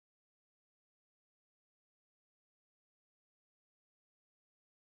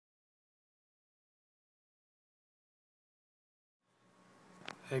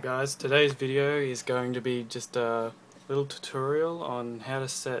Hey guys, today's video is going to be just a little tutorial on how to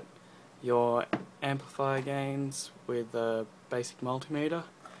set your amplifier gains with a basic multimeter.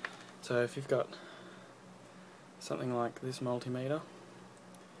 So if you've got something like this multimeter,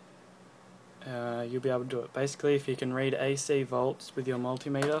 you'll be able to do it. Basically, if you can read AC volts with your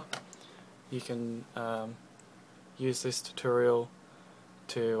multimeter, you can use this tutorial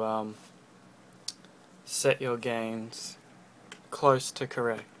to set your gains close to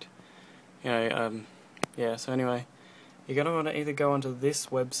correct. Yeah, so anyway, you're going to want to either go onto this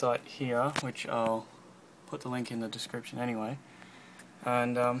website here, which I'll put the link in the description anyway,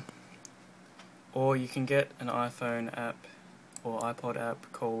 and or you can get an iPhone app or iPod app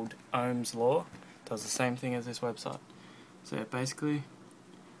called Ohm's Law. It does the same thing as this website. So basically,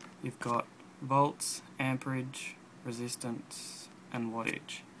 you've got volts, amperage, resistance, and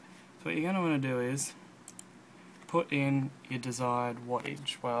wattage. So what you're going to want to do is put in your desired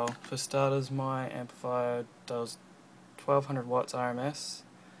wattage. Well, for starters, my amplifier does 1200 watts RMS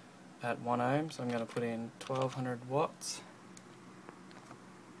at 1 ohm, so I'm going to put in 1200 watts.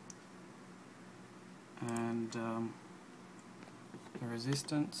 And the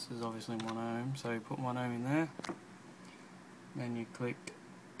resistance is obviously 1 ohm, so you put 1 ohm in there. Then you click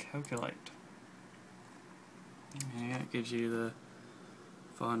calculate. And it gives you the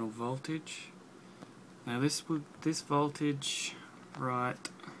final voltage. Now this voltage right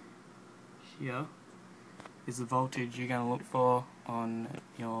here is the voltage you're going to look for on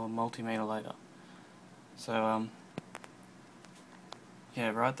your multimeter later. So yeah,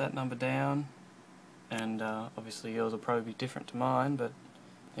 write that number down, and obviously yours will probably be different to mine, but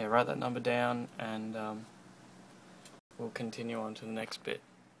yeah, write that number down, and we'll continue on to the next bit.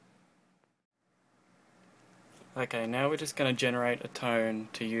 Okay, now we're just going to generate a tone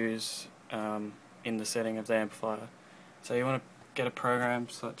to use in the setting of the amplifier. So you want to get a program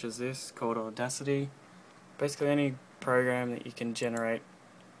such as this called Audacity. Basically any program that you can generate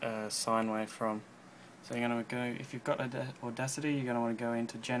a sine wave from. So you're going to go, if you've got Audacity, you're going to want to go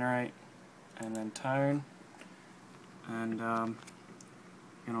into generate and then tone, and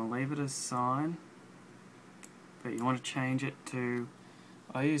you're going to leave it as sine, but you want to change it to,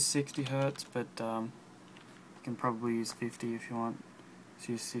 I use 60 Hertz, but you can probably use 50 if you want. Let's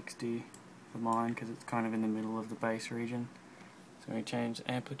use 60 for mine because it's kind of in the middle of the bass region. So we change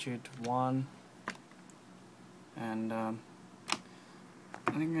amplitude to 1, and I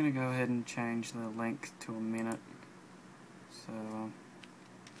think I'm going to go ahead and change the length to a minute, so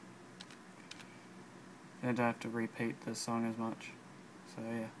I don't have to repeat the song as much. So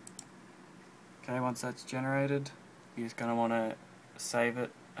yeah. Okay, once that's generated, you're just going to want to save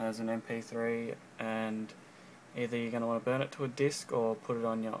it as an MP3, and either you're going to want to burn it to a disk or put it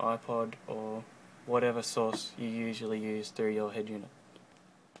on your iPod or whatever source you usually use through your head unit.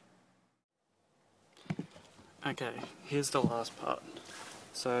 Okay, here's the last part.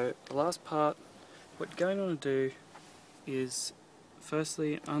 So the last part, what you're going to want to do is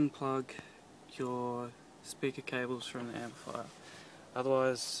firstly unplug your speaker cables from the amplifier.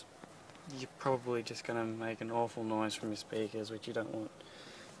 Otherwise you're probably just going to make an awful noise from your speakers, which you don't want.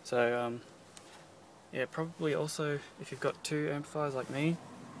 So yeah, probably also, if you've got two amplifiers like me,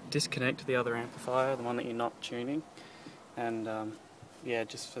 disconnect the other amplifier, the one that you're not tuning, and yeah,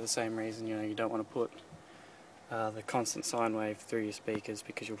 just for the same reason, you don't want to put the constant sine wave through your speakers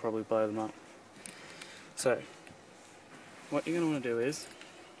because you'll probably blow them up. So what you're going to want to do is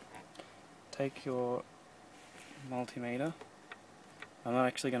take your multimeter. I'm not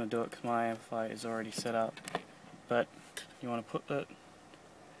actually going to do it because my amplifier is already set up, but you want to put it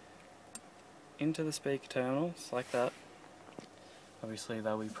into the speaker terminals like that. Obviously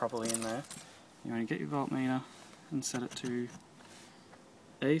they'll be properly in there. You want to get your voltmeter and set it to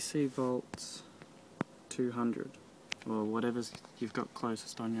AC volts 200, or whatever you've got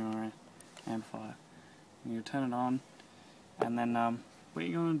closest on your amplifier. And you turn it on, and then what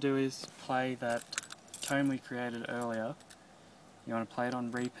you're going to do is play that tone we created earlier. You want to play it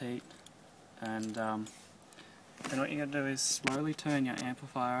on repeat, and then what you're going to do is slowly turn your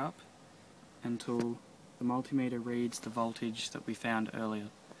amplifier up until the multimeter reads the voltage that we found earlier.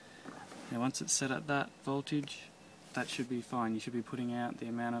 Now once it's set at that voltage, that should be fine. You should be putting out the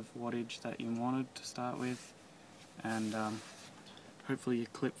amount of wattage that you wanted to start with, and hopefully you're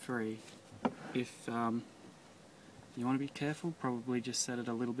clip free. If you want to be careful, probably just set it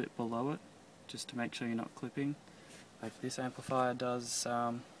a little bit below it, just to make sure you're not clipping. Like this amplifier does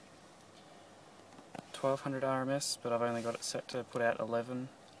 1200 RMS, but I've only got it set to put out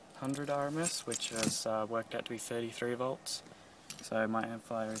 1100 RMS, which has worked out to be 33 volts. So my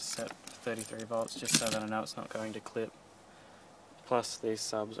amplifier is set to 33 volts just so that I know it's not going to clip plus these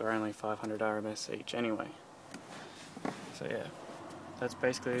subs are only 500 RMS each anyway. So yeah, that's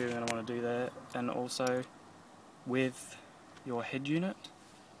basically what you're going to want to do there. And also with your head unit,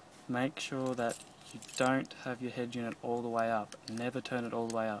 make sure that you don't have your head unit all the way up. Never turn it all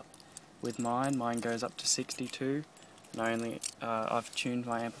the way up. With mine goes up to 62, and I've tuned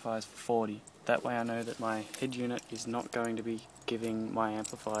my amplifiers for 40. That way I know that my head unit is not going to be giving my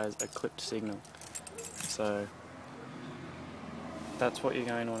amplifiers a clipped signal. So that's what you're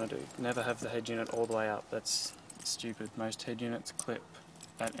going to want to do. Never have the head unit all the way up. That's stupid. Most head units clip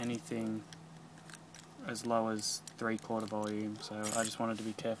at anything as low as 3/4 volume, so I just wanted to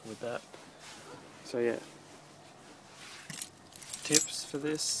be careful with that. So yeah, tips for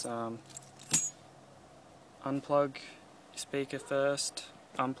this: unplug your speaker first,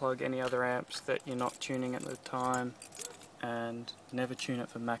 unplug any other amps that you're not tuning at the time, and never tune it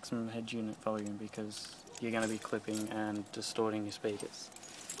for maximum head unit volume because you're going to be clipping and distorting your speakers.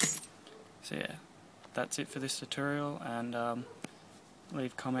 So yeah, that's it for this tutorial, and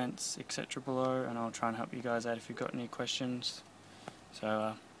leave comments etc below and I'll try and help you guys out if you've got any questions.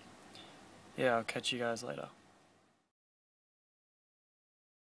 So yeah, I'll catch you guys later.